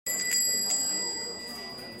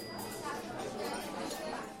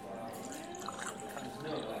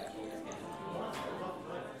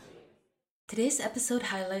Today's episode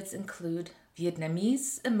highlights include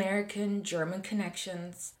Vietnamese, American, German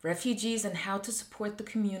connections, refugees and how to support the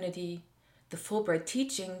community, the Fulbright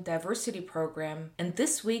Teaching Diversity Program, and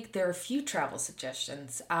this week there are a few travel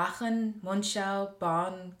suggestions: Aachen, Monschau,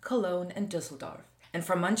 Bonn, Cologne, and Düsseldorf. And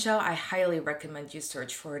from Monschau, I highly recommend you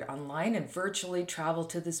search for it online and virtually travel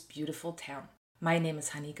to this beautiful town. My name is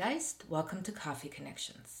Honey Geist. Welcome to Coffee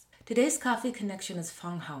Connections. Today's Coffee Connection is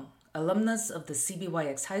Fong Hong, alumnus of the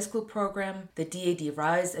CBYX High School Program, the DAD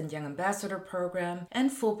Rise and Young Ambassador Program, and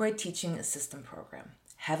Fulbright Teaching Assistant Program.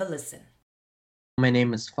 Have a listen. My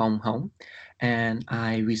name is Fong Hong, and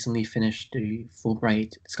I recently finished the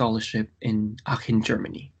Fulbright Scholarship in Aachen,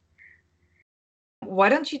 Germany. Why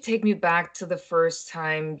don't you take me back to the first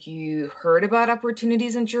time you heard about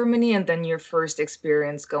opportunities in Germany and then your first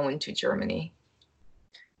experience going to Germany?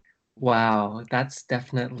 Wow, that's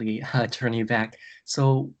definitely a journey back.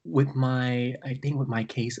 So I think with my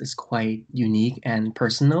case is quite unique and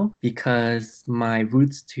personal because my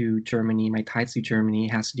roots to Germany, my ties to Germany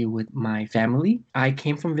has to do with my family. I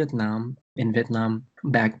came from Vietnam. In Vietnam,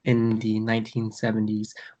 back in the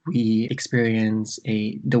 1970s, we experienced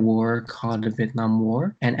the war called the Vietnam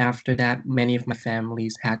War. And after that, many of my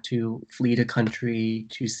families had to flee the country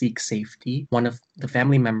to seek safety. One of the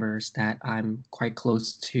family members that I'm quite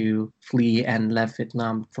close to flee and left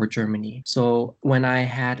Vietnam for Germany. So when I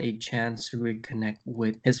had a chance to reconnect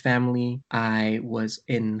with his family, I was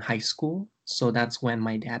in high school. So that's when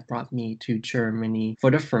my dad brought me to Germany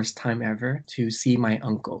for the first time ever to see my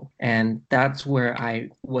uncle. And that's where I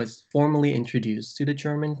was formally introduced to the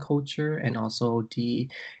German culture and also the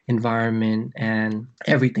environment and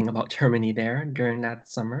everything about Germany there during that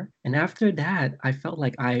summer. And after that, I felt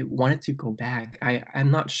like I wanted to go back.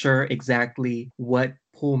 I'm not sure exactly what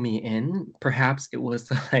pull me in. Perhaps it was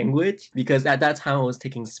the language because at that time I was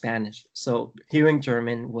taking Spanish. So hearing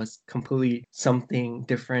German was completely something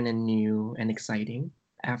different and new and exciting.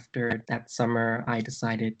 After that summer, I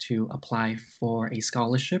decided to apply for a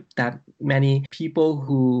scholarship that many people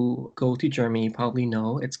who go to Germany probably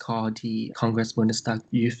know. It's called the Congress Bundestag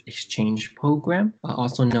Youth Exchange Program,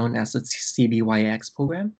 also known as the CBYX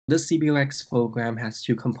program. The CBYX program has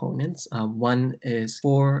two components. One is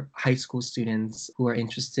for high school students who are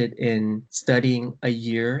interested in studying a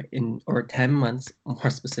year or 10 months,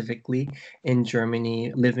 more specifically, in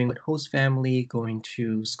Germany, living with host family, going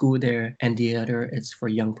to school there, and the other is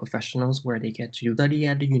for young professionals where they get to study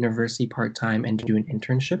at the university part-time and do an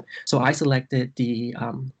internship. So I selected the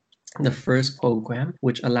first program,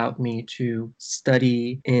 which allowed me to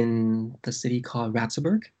study in the city called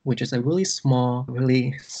Ratzeburg, which is a really small,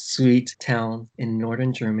 really sweet town in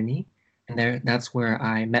northern Germany. And that's where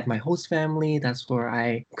I met my host family. That's where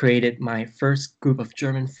I created my first group of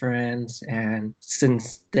German friends. And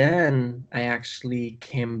since then, I actually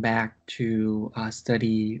came back to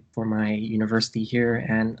study for my university here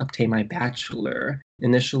and obtain my bachelor.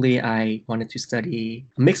 Initially, I wanted to study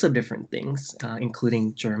a mix of different things,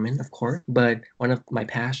 including German, of course. But one of my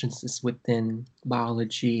passions is within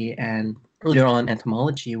biology and earlier on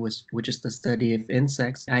entomology, which is the study of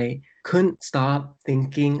insects. I couldn't stop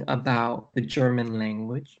thinking about the German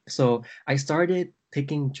language. So I started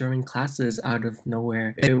taking German classes out of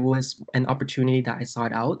nowhere. It was an opportunity that I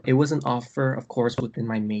sought out. It was an offer, of course, within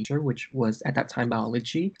my major, which was at that time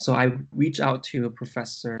biology. So I reached out to a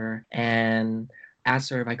professor and asked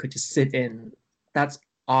her if I could just sit in. That's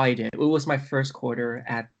all I did. It was my first quarter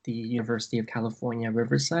at the University of California,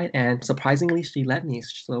 Riverside, and surprisingly, she let me.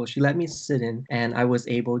 So she let me sit in, and I was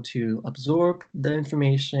able to absorb the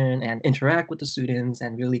information and interact with the students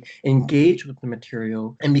and really engage with the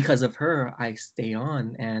material. And because of her, I stay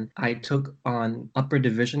on, and I took on upper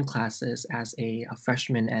division classes as a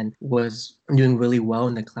freshman and was doing really well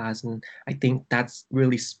in the class. And I think that's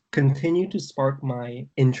really continued to spark my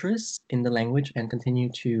interest in the language and continue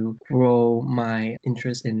to grow my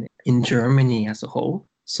interest in Germany as a whole.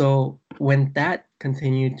 So when that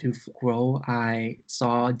continued to grow, I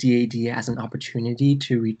saw DAD as an opportunity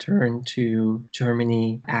to return to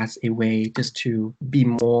Germany as a way just to be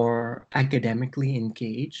more academically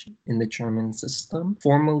engaged in the German system.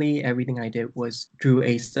 Formally, everything I did was through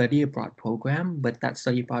a study abroad program, but that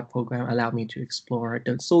study abroad program allowed me to explore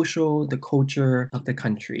the culture of the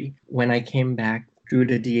country. When I came back, through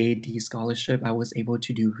the DAD scholarship, I was able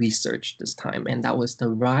to do research this time. And that was the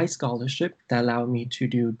RISE scholarship that allowed me to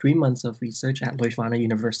do 3 months of research at Leuphana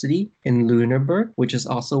University in Lüneburg, which is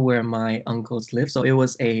also where my uncles live. So it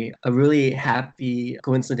was a really happy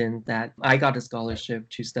coincidence that I got a scholarship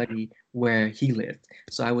to study where he lived.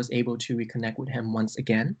 So I was able to reconnect with him once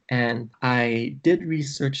again. And I did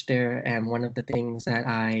research there, and one of the things that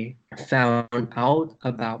I found out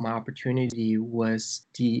about my opportunity was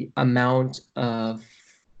the amount of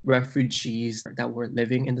refugees that were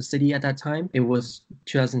living in the city at that time. It was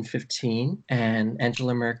 2015, and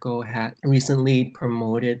Angela Merkel had recently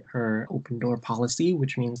promoted her open door policy,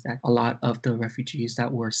 which means that a lot of the refugees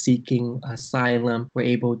that were seeking asylum were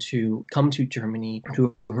able to come to Germany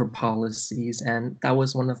through her policies. And that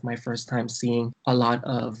was one of my first times seeing a lot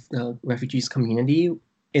of the refugees community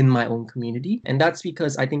in my own community. And that's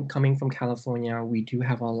because I think coming from California, we do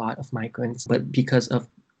have a lot of migrants, but because of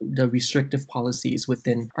the restrictive policies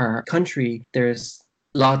within our country, there's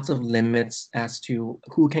lots of limits as to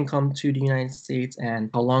who can come to the United States and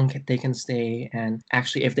how long they can stay, and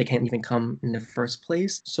actually if they can even come in the first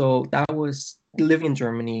place. So that was living in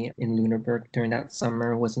Germany in Lüneburg during that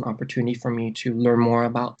summer was an opportunity for me to learn more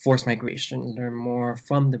about forced migration, learn more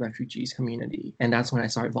from the refugees community. And that's when I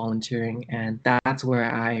started volunteering. And that's where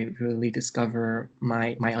I really discover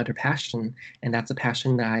my other passion. And that's a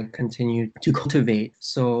passion that I continue to cultivate.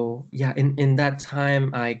 So yeah, in that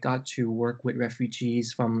time, I got to work with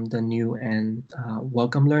refugees from the New and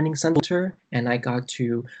Welcome Learning Center. And I got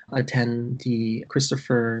to attend the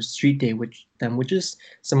Christopher Street Day, which is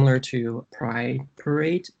similar to Pride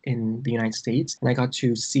Parade in the United States. And I got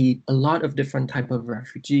to see a lot of different type of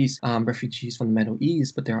refugees, refugees from the Middle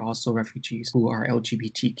East, but there are also refugees who are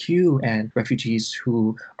LGBTQ and refugees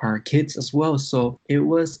who are kids as well. So it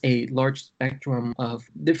was a large spectrum of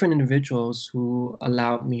different individuals who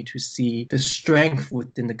allowed me to see the strength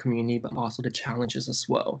within the community, but also the challenges as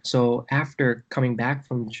well. So after coming back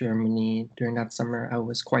from Germany during that summer, I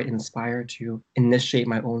was quite inspired to initiate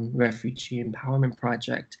my own refugee empowerment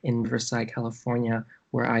project in Riverside, California,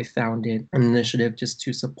 where I founded an initiative just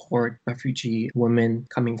to support refugee women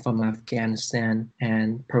coming from Afghanistan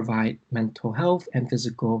and provide mental health and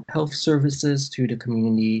physical health services to the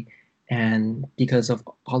community. And because of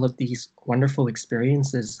all of these wonderful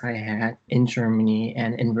experiences I had in Germany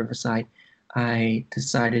and in Riverside, I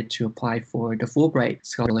decided to apply for the Fulbright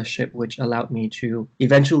scholarship, which allowed me to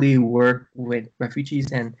eventually work with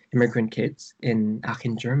refugees and immigrant kids in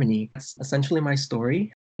Aachen, Germany. That's essentially my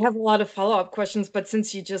story. I have a lot of follow-up questions, but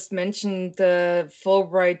since you just mentioned the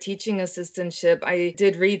Fulbright teaching assistantship, I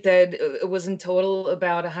did read that it was in total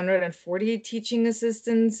about 140 teaching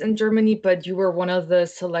assistants in Germany, but you were one of the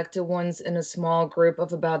selected ones in a small group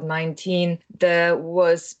of about 19 that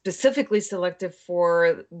was specifically selected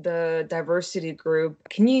for the diversity group.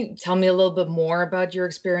 Can you tell me a little bit more about your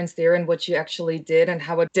experience there and what you actually did and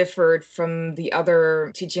how it differed from the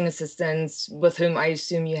other teaching assistants with whom I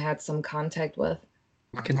assume you had some contact with?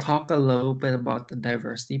 I can talk a little bit about the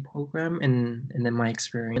diversity program and then my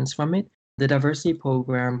experience from it. The diversity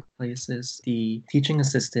program places the teaching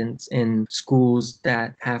assistants in schools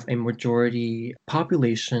that have a majority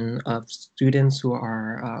population of students who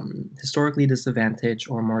are historically disadvantaged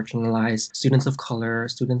or marginalized, students of color,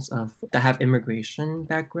 that have immigration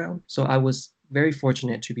background. So I was very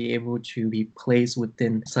fortunate to be able to be placed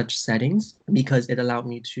within such settings because it allowed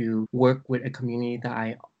me to work with a community that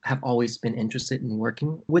I have always been interested in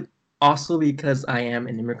working with. Also because I am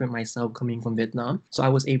an immigrant myself coming from Vietnam. So I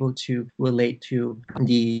was able to relate to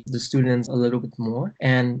the students a little bit more.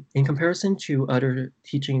 And in comparison to other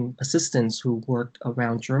teaching assistants who worked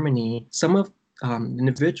around Germany, some of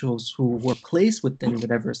individuals who were placed within the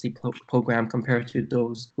diversity program compared to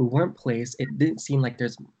those who weren't placed, it didn't seem like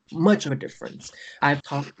there's much of a difference. I've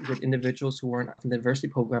talked with individuals who weren't in the diversity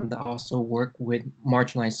program that also work with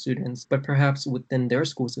marginalized students, but perhaps within their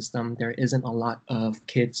school system, there isn't a lot of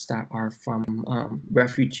kids that are from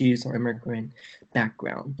refugees or immigrant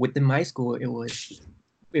background. Within my school, it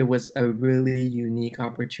was a really unique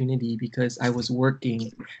opportunity because I was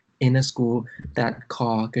working in a school that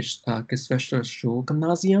called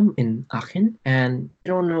Geschwisterschulgymnasium in Aachen. And I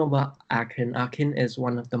don't know about Aachen. Aachen is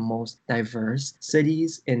one of the most diverse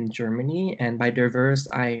cities in Germany. And by diverse,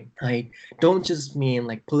 I don't just mean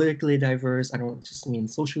like politically diverse. I don't just mean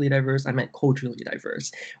socially diverse. I meant culturally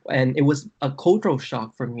diverse. And it was a cultural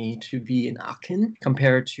shock for me to be in Aachen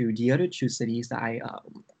compared to the other two cities that I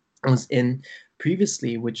was in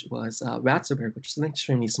previously, which was Ratzeburg, which is an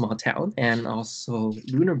extremely small town, and also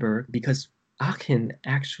Lüneburg, because Aachen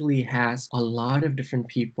actually has a lot of different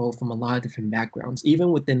people from a lot of different backgrounds.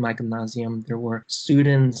 Even within my gymnasium, there were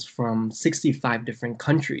students from 65 different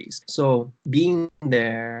countries. So being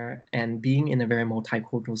there and being in a very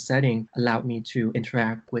multicultural setting allowed me to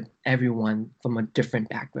interact with everyone from a different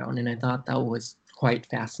background. And I thought that was quite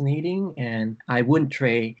fascinating, and I wouldn't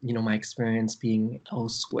trade, my experience being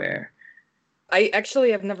elsewhere. I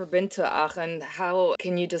actually have never been to Aachen. How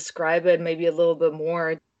can you describe it maybe a little bit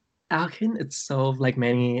more? Aachen itself, like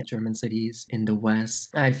many German cities in the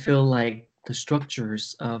West, I feel like the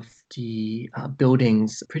structures of the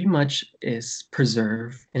buildings pretty much is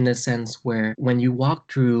preserved in the sense where when you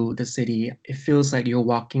walk through the city, it feels like you're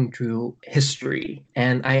walking through history.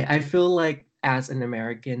 And I feel like as an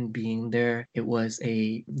American being there, it was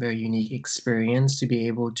a very unique experience to be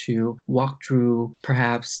able to walk through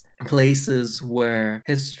perhaps places where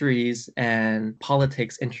histories and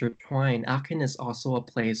politics intertwine. Aachen is also a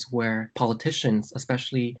place where politicians,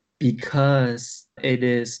 especially because it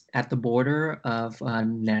is at the border of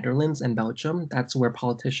Netherlands and Belgium. That's where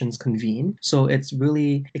politicians convene. So it's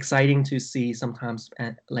really exciting to see sometimes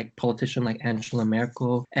like politician like Angela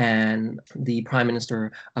Merkel and the Prime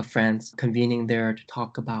Minister of France convening there to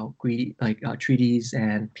talk about treaties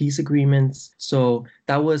and peace agreements. So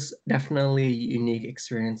that was definitely a unique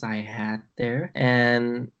experience I had there.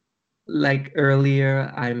 And like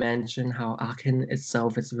earlier, I mentioned how Aachen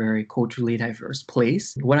itself is a very culturally diverse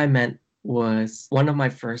place. What I meant was one of my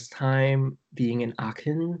first time being in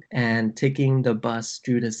Aachen and taking the bus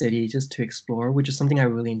through the city just to explore, which is something I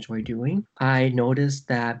really enjoy doing. I noticed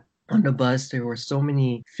that on the bus, there were so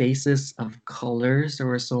many faces of colors. There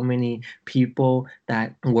were so many people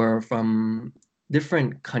that were from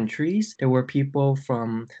different countries. There were people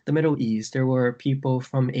from the Middle East. There were people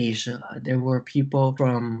from Asia. There were people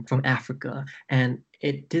from Africa. And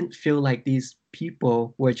it didn't feel like these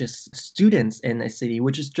people were just students in a city,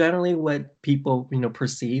 which is generally what people,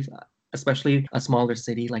 perceive, especially a smaller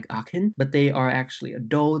city like Aachen, but they are actually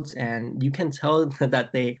adults and you can tell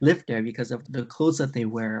that they live there because of the clothes that they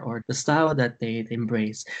wear or the style that they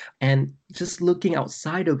embrace. And just looking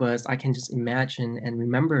outside of us, I can just imagine and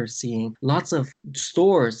remember seeing lots of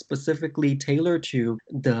stores specifically tailored to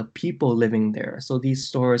the people living there. So these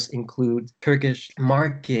stores include Turkish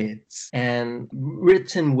markets and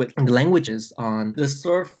written with languages on the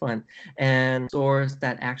storefront, and stores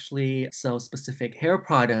that actually sell specific hair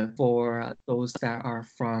products for those that are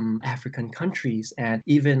from African countries, and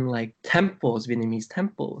even like temples, Vietnamese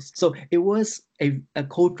temples. So it was a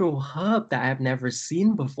cultural hub that I've never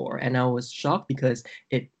seen before. And I was shocked because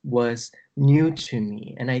it was new to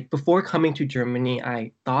me. And before coming to Germany,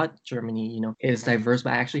 I thought Germany, is diverse,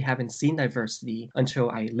 but I actually haven't seen diversity until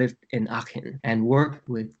I lived in Aachen and worked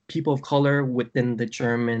with people of color within the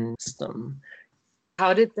German system.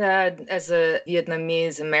 How did that, as a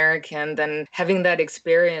Vietnamese American, then having that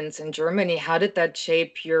experience in Germany, how did that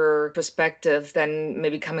shape your perspective then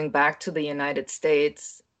maybe coming back to the United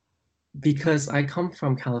States? Because I come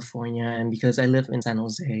from California and because I live in San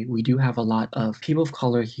Jose, we do have a lot of people of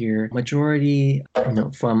color here, majority,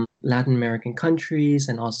 from Latin American countries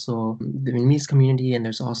and also the Vietnamese community, and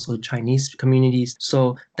there's also Chinese communities.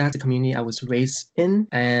 So that's the community I was raised in.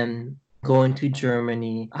 And going to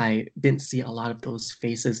Germany, I didn't see a lot of those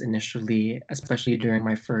faces initially, especially during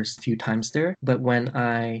my first few times there. But when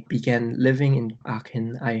I began living in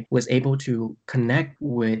Aachen, I was able to connect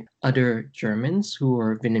with other Germans who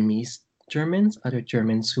are Vietnamese Germans, other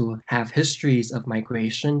Germans who have histories of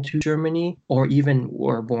migration to Germany or even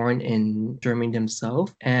were born in Germany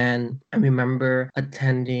themselves. And I remember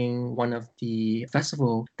attending one of the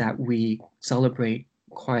festival that we celebrate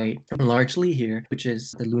quite largely here, which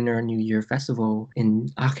is the Lunar New Year Festival in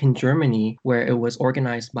Aachen, Germany, where it was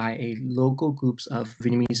organized by a local groups of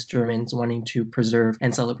Vietnamese Germans wanting to preserve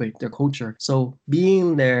and celebrate their culture. So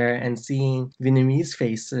being there and seeing Vietnamese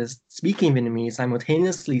faces speaking Vietnamese,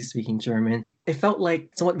 simultaneously speaking German, it felt like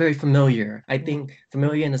somewhat very familiar. I think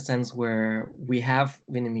familiar in a sense where we have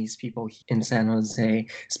Vietnamese people in San Jose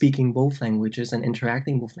speaking both languages and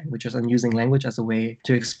interacting both languages and using language as a way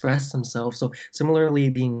to express themselves. So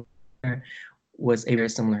similarly, being there was a very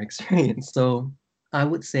similar experience. So I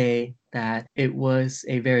would say that it was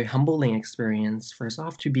a very humbling experience, first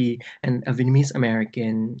off, to be a Vietnamese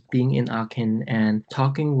American being in Aachen and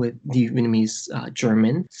talking with the Vietnamese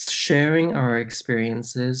German, sharing our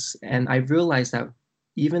experiences. And I realized that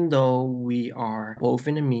even though we are both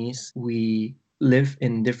Vietnamese, we live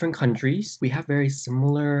in different countries, we have very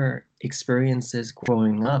similar experiences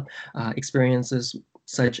growing up, experiences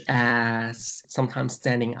such as sometimes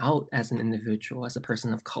standing out as an individual, as a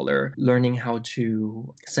person of color, learning how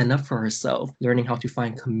to stand up for herself, learning how to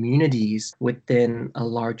find communities within a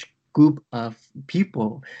large group of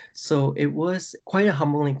people. So it was quite a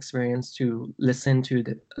humbling experience to listen to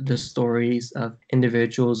the stories of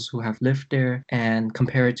individuals who have lived there and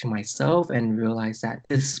compare it to myself and realize that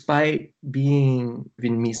despite being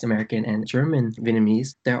Vietnamese American and German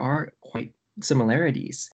Vietnamese, there are quite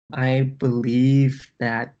similarities. I believe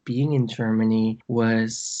that being in Germany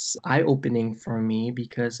was eye-opening for me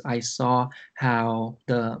because I saw how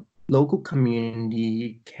the local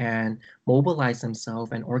community can mobilize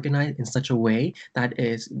themselves and organize in such a way that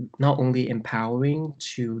is not only empowering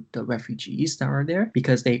to the refugees that are there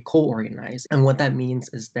because they co-organize. And what that means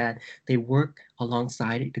is that they work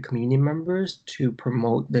alongside the community members to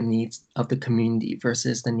promote the needs of the community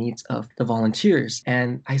versus the needs of the volunteers.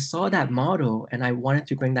 And I saw that model and I wanted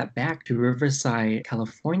to bring that back to Riverside,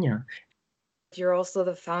 California. You're also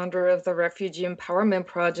the founder of the Refugee Empowerment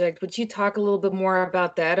Project. Would you talk a little bit more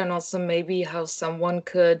about that and also maybe how someone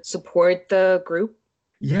could support the group?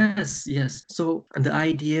 Yes, yes. So the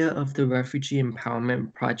idea of the Refugee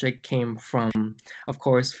Empowerment Project came from, of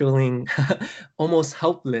course, feeling almost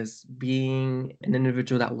helpless, being an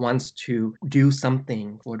individual that wants to do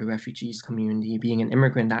something for the refugees community, being an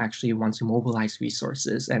immigrant that actually wants to mobilize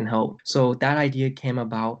resources and help. So that idea came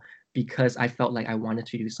about because I felt like I wanted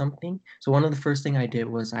to do something. So one of the first thing I did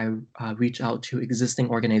was I reached out to existing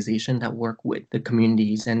organizations that work with the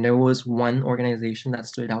communities, and there was one organization that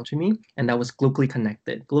stood out to me, and that was Globally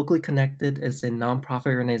Connected. Globally Connected is a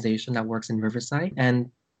nonprofit organization that works in Riverside, and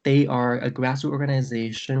they are a grassroots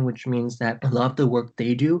organization, which means that a lot of the work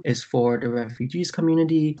they do is for the refugees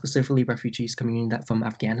community, specifically refugees community that from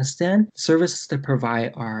Afghanistan. Services they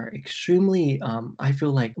provide are extremely, I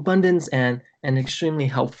feel like, abundant and extremely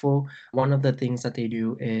helpful. One of the things that they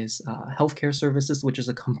do is healthcare services, which is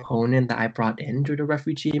a component that I brought into the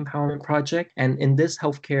Refugee Empowerment Project. And in this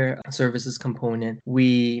healthcare services component,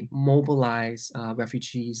 we mobilize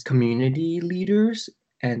refugees community leaders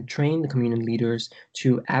and train the community leaders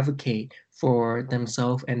to advocate for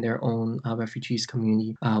themselves and their own refugees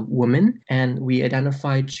community women. And we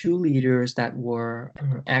identified two leaders that were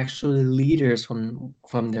actually leaders from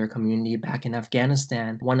their community back in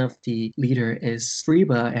Afghanistan. One of the leader is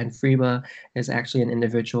Friba, and Friba is actually an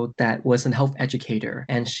individual that was a health educator,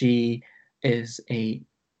 and she is a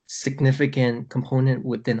significant component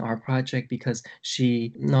within our project because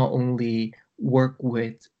she not only work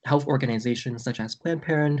with health organizations such as Planned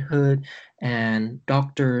Parenthood and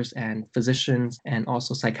doctors and physicians and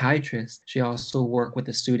also psychiatrists. She also worked with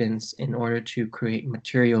the students in order to create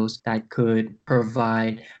materials that could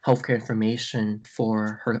provide healthcare information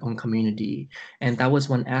for her own community. And that was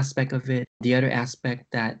one aspect of it. The other aspect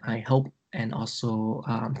that I helped and also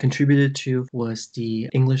contributed to was the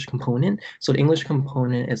English component. So the English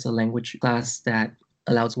component is a language class that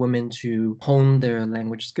allows women to hone their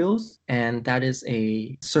language skills. And that is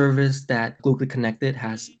a service that Globally Connected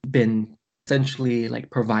has been essentially like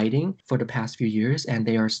providing for the past few years, and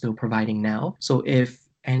they are still providing now. So if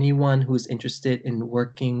anyone who's interested in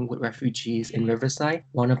working with refugees in Riverside,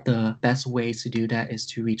 one of the best ways to do that is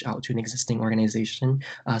to reach out to an existing organization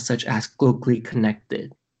such as Globally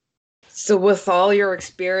Connected. So, with all your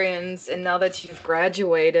experience and now that you've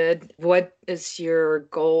graduated, what is your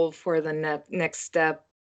goal for the next step?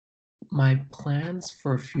 My plans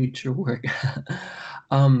for future work.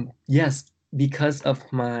 Yes, because of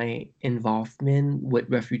my involvement with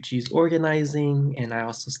refugees organizing, and I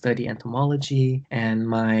also study entomology and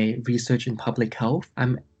my research in public health,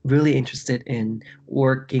 I'm really interested in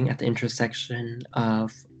working at the intersection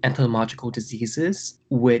of entomological diseases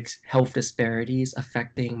with health disparities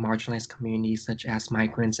affecting marginalized communities such as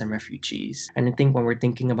migrants and refugees. And I think when we're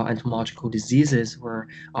thinking about entomological diseases, we're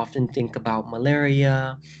often think about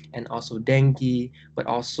malaria and also dengue, but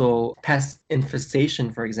also pest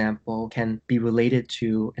infestation, for example, can be related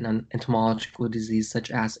to an entomological disease such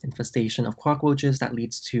as infestation of cockroaches that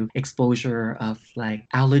leads to exposure of like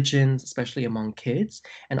allergens, especially among kids.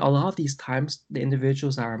 And a lot of these times, the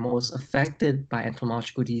individuals that are most affected by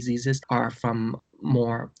entomological diseases are from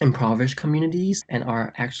more impoverished communities and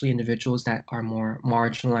are actually individuals that are more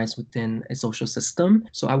marginalized within a social system.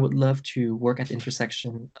 So I would love to work at the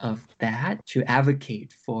intersection of that to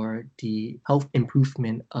advocate for the health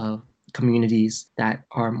improvement of communities that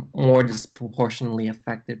are more disproportionately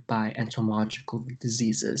affected by entomological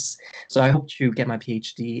diseases. So I hope to get my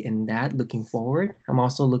PhD in that looking forward. I'm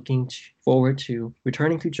also looking forward to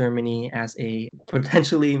returning to Germany as a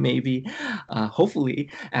potentially, maybe, hopefully,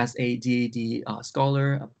 as a DAD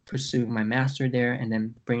scholar, pursuing my master there, and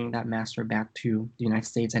then bringing that master back to the United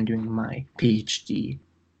States and doing my PhD.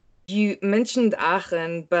 You mentioned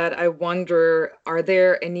Aachen, but I wonder, are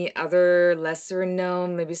there any other lesser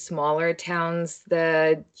known, maybe smaller towns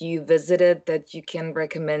that you visited that you can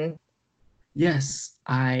recommend? Yes,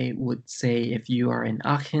 I would say if you are in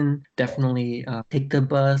Aachen, definitely take the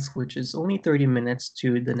bus, which is only 30 minutes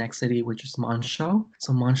to the next city, which is Monschau.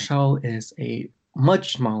 So Monschau is a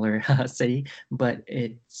much smaller city, but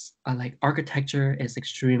it's like architecture is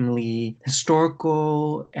extremely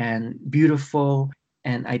historical and beautiful.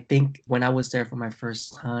 And I think when I was there for my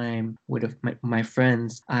first time with my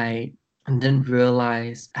friends, I didn't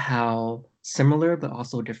realize how similar but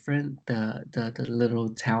also different the little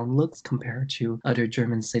town looks compared to other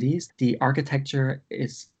German cities. The architecture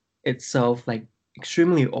is itself like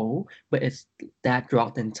extremely old, but it's that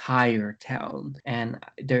throughout the entire town. And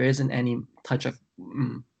there isn't any touch of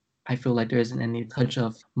I feel like there isn't any touch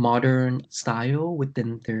of modern style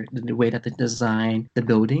within the way that they design the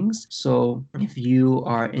buildings. So if you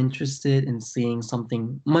are interested in seeing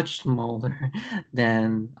something much smaller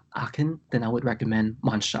than Aachen, then I would recommend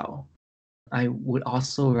Monschau. I would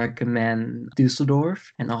also recommend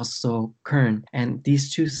Dusseldorf and also Köln. And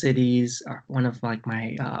these two cities are one of like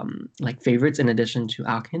my like favorites in addition to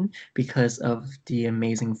Aachen because of the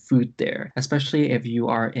amazing food there. Especially if you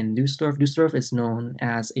are in Dusseldorf. Dusseldorf is known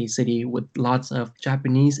as a city with lots of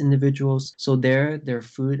Japanese individuals. So their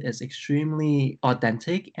food is extremely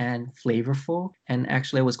authentic and flavorful. And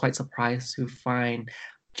actually I was quite surprised to find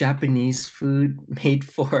Japanese food made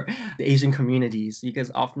for the Asian communities because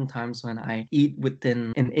oftentimes when I eat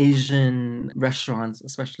within an Asian restaurants,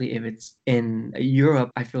 especially if it's in Europe,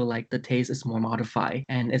 I feel like the taste is more modified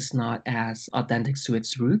and it's not as authentic to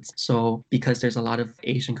its roots. So because there's a lot of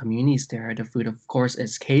Asian communities there, the food of course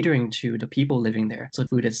is catering to the people living there. So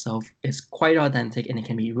food itself is quite authentic and it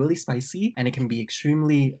can be really spicy and it can be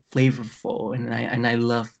extremely flavorful. And I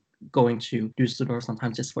love going to Dusseldorf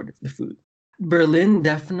sometimes just for the food. Berlin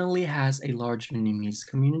definitely has a large Vietnamese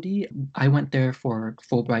community. I went there for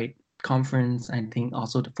Fulbright conference, I think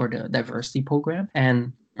also for the diversity program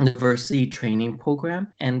and diversity training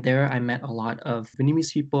program. And there I met a lot of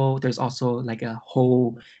Vietnamese people. There's also like a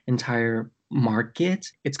whole entire market.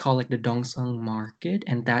 It's called like the Dongsung Market,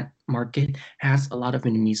 and that market has a lot of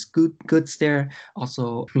Vietnamese goods there,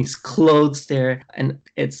 also Vietnamese clothes there, and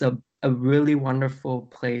it's a really wonderful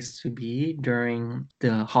place to be during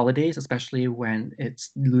the holidays, especially when it's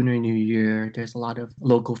Lunar New Year. There's a lot of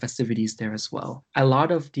local festivities there as well. A lot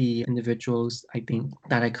of the individuals I think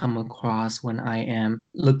that I come across when I am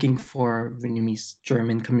looking for Vietnamese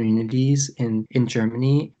German communities in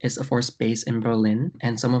Germany is of course based in Berlin,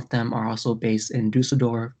 and some of them are also based in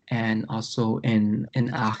Dusseldorf and also in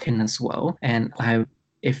Aachen as well. And I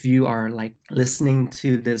if you are like listening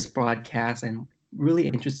to this broadcast and really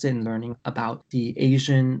interested in learning about the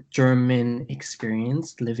Asian German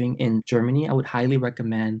experience living in Germany, I would highly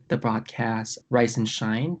recommend the broadcast Rise and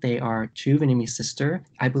Shine. They are two Vietnamese sisters.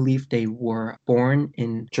 I believe they were born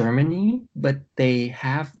in Germany, but they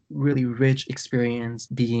have really rich experience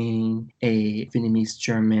being a Vietnamese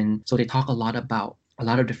German. So they talk a lot about a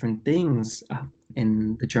lot of different things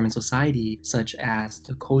in the German society, such as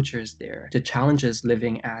the cultures there, the challenges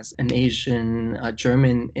living as an Asian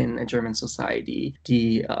German in a German society,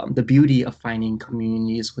 the beauty of finding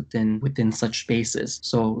communities within such spaces.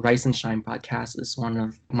 So Rise and Shine podcast is one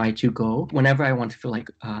of my to go whenever I want to feel like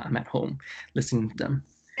I'm at home listening to them.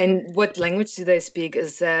 And what language do they speak?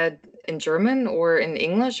 Is that in German or in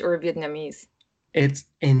English or Vietnamese? It's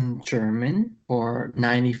in German for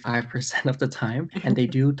 95% of the time, and they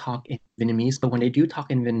do talk in Vietnamese. But when they do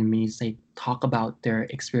talk in Vietnamese, they talk about their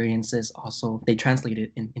experiences also. They translate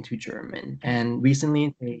it into German. And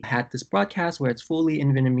recently, they had this broadcast where it's fully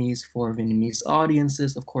in Vietnamese for Vietnamese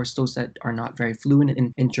audiences, of course, those that are not very fluent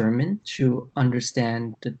in German, to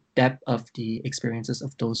understand the depth of the experiences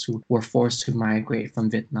of those who were forced to migrate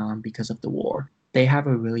from Vietnam because of the war. They have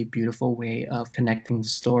a really beautiful way of connecting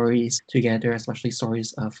stories together, especially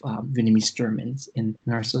stories of Vietnamese Germans in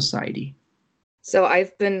our society. So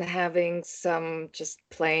I've been having some just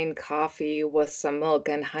plain coffee with some milk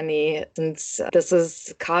and honey since this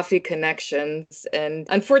is Coffee Connections. And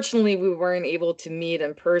unfortunately, we weren't able to meet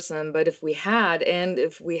in person, but if we had, and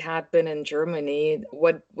if we had been in Germany,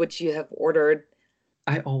 what would you have ordered?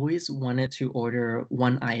 I always wanted to order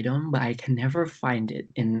one item, but I can never find it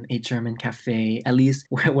in a German cafe, at least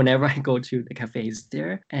whenever I go to the cafes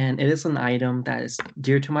there. And it is an item that is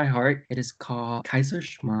dear to my heart. It is called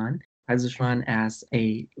Kaiserschmarrn. Kaiserschmarrn as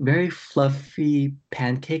a very fluffy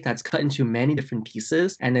pancake that's cut into many different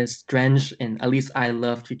pieces and is drenched in, at least I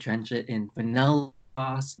love to drench it in vanilla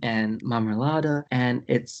sauce and marmalade. And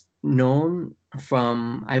it's known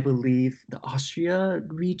from, I believe, the Austria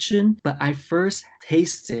region, but I first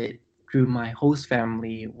tasted through my host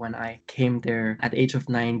family when I came there at the age of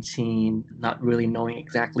 19, not really knowing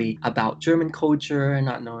exactly about German culture,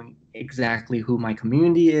 not knowing exactly who my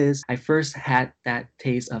community is. I first had that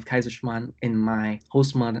taste of Kaiserschmarrn in my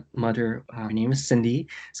host mother. Her name is Cindy.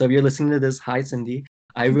 So if you're listening to this, hi Cindy.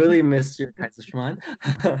 I really miss your Kaiserschmarrn.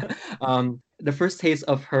 The first taste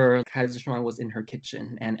of her Kaiserschmarrn was in her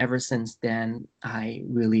kitchen, and ever since then, I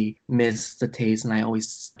really miss the taste, and I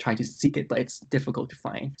always try to seek it, but it's difficult to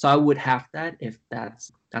find. So I would have that if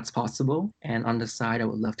that's possible. And on the side, I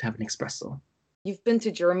would love to have an espresso. You've been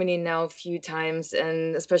to Germany now a few times,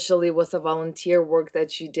 and especially with the volunteer work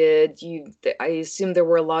that you did, I assume there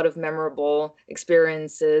were a lot of memorable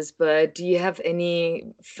experiences, but do you have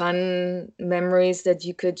any fun memories that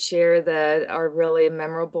you could share that are really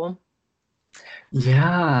memorable?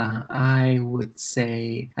 Yeah, I would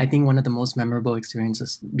say I think one of the most memorable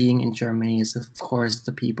experiences being in Germany is, of course,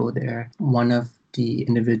 the people there. One of the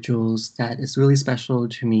individuals that is really special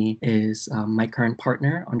to me is my current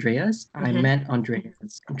partner, Andreas. I Mhm. met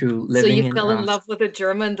Andreas through So living you in. fell in love with a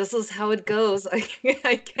German. This is how it goes. I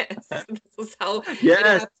guess this is how it Yes,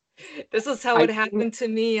 happened. This is how I it think happened to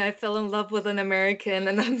me. I fell in love with an American,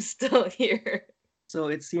 and I'm still here. so.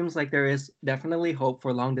 It seems like there is definitely hope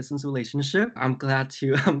for a long distance relationship. I'm glad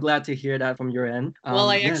to I'm glad to hear that from your end.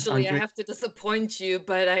 Well, Yes, I Andre. have to disappoint you,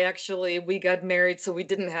 but we got married, so we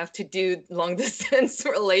didn't have to do long distance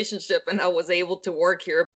relationship, and I was able to work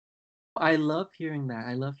here. I love hearing that.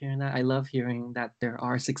 I love hearing that. I love hearing that there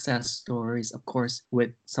are success stories, of course,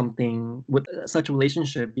 with something with such a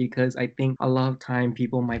relationship, because I think a lot of time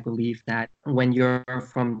people might believe that when you're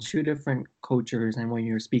from two different cultures and when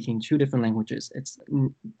you're speaking two different languages, it's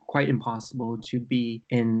quite impossible to be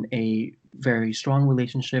in a very strong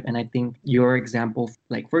relationship. And I think your example,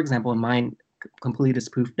 like for example, mine completely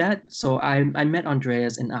disproved that. So I met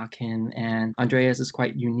Andreas in Aachen, and Andreas is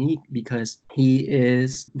quite unique because he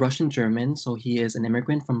is Russian German, so he is an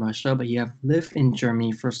immigrant from Russia, but he have lived in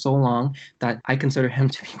Germany for so long that I consider him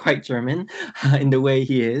to be quite German in the way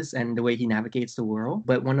he is and the way he navigates the world.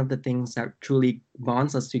 But one of the things that truly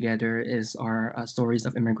bonds us together is our stories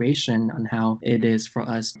of immigration, on how it is for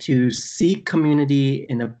us to seek community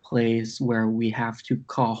in a place where we have to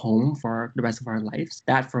call home for the rest of our lives.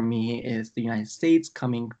 That for me is the United States,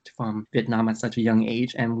 coming from Vietnam at such a young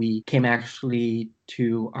age, and we came actually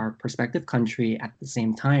to our prospective country at the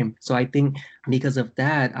same time. So I think because of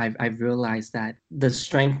that, I've realized that the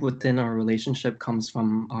strength within our relationship comes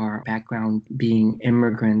from our background being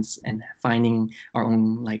immigrants and finding our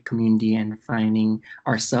own like community and finding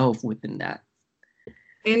ourselves within that.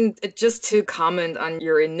 And just to comment on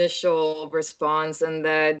your initial response, and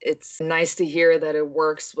that it's nice to hear that it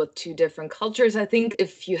works with two different cultures. I think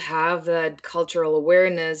if you have that cultural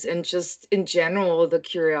awareness and just in general the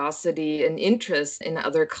curiosity and interest in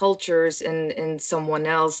other cultures and in someone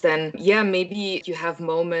else, then yeah, maybe you have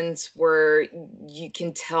moments where you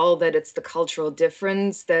can tell that it's the cultural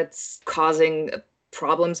difference that's causing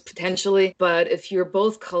problems potentially. But if you're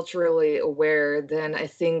both culturally aware, then I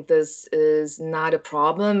think this is not a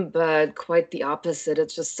problem, but quite the opposite.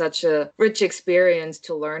 It's just such a rich experience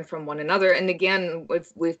to learn from one another. And again,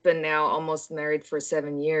 we've been now almost married for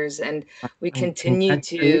 7 years, and we continue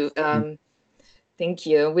to Congratulations. thank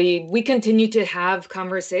you. We continue to have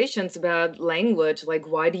conversations about language, like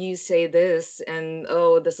why do you say this? And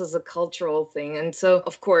oh, this is a cultural thing. And so,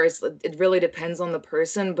 of course, it really depends on the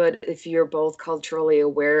person, but if you're both culturally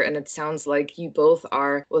aware, and it sounds like you both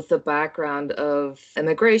are with the background of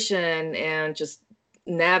immigration and just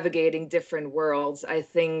navigating different worlds, I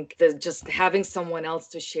think that just having someone else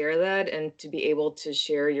to share that and to be able to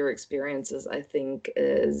share your experiences, I think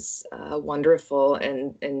is wonderful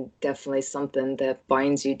and definitely something that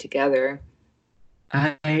binds you together.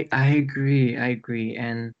 I agree. I agree.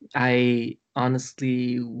 And I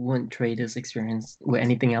honestly wouldn't trade this experience with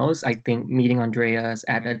anything else. I think meeting Andreas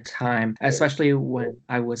at a time, especially when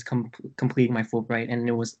I was completing my Fulbright and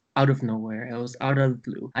it was out of nowhere, it was out of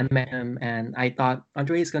the blue. I met him and I thought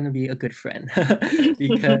Andre is going to be a good friend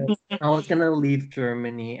because I was going to leave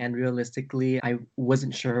Germany and realistically, I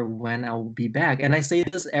wasn't sure when I will be back. And I say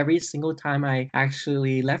this every single time I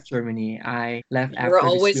actually left Germany. I left You're after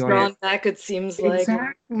the always CRA. drawn back, it seems like.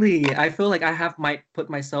 Exactly. I feel like I have might put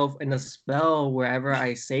myself in a spell wherever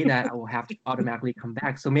I say that I will have to automatically come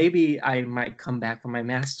back. So maybe I might come back for my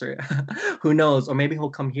master. Who knows? Or maybe he'll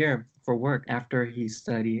come here for work after he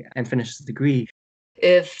study and finish his degree.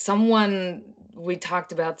 If someone, we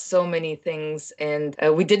talked about so many things, and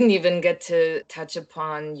we didn't even get to touch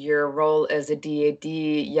upon your role as a DAD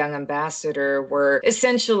Young Ambassador, where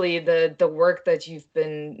essentially the work that you've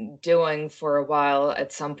been doing for a while,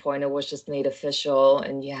 at some point it was just made official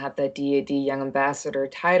and you had that DAD Young Ambassador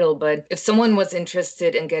title. But if someone was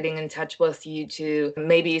interested in getting in touch with you to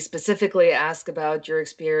maybe specifically ask about your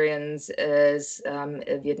experience as a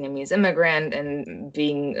Vietnamese immigrant and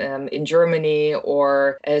being in Germany,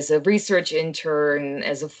 or as a research intern intern,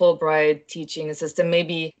 as a Fulbright teaching assistant,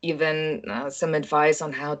 maybe even some advice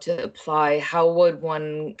on how to apply, how would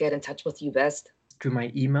one get in touch with you best? Through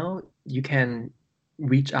my email, you can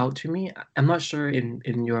reach out to me. I'm not sure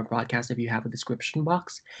in your broadcast if you have a description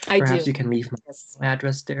box. I Perhaps do. you can leave my Yes.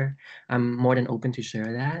 address there. I'm more than open to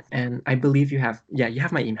share that. And I believe you have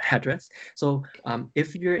my email address. So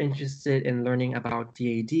if you're interested in learning about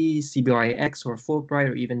DAD, CBYX, or Fulbright,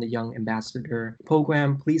 or even the Young Ambassador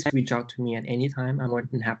program, please reach out to me at any time. I'm more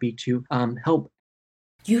than happy to help.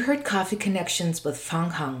 You heard Coffee Connections with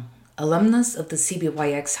Fang Hang, alumnus of the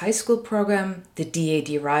CBYX High School program, the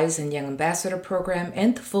DAD Rise and Young Ambassador program,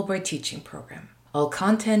 and the Fulbright Teaching program. All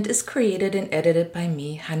content is created and edited by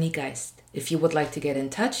me, Hani Geist. If you would like to get in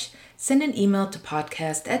touch, send an email to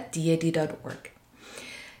podcast@dad.org.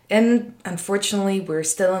 And unfortunately, we're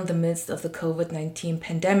still in the midst of the COVID-19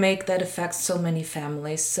 pandemic that affects so many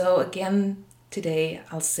families. So again, today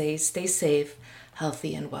I'll say stay safe,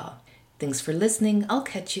 healthy, and well. Thanks for listening. I'll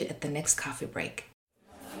catch you at the next coffee break.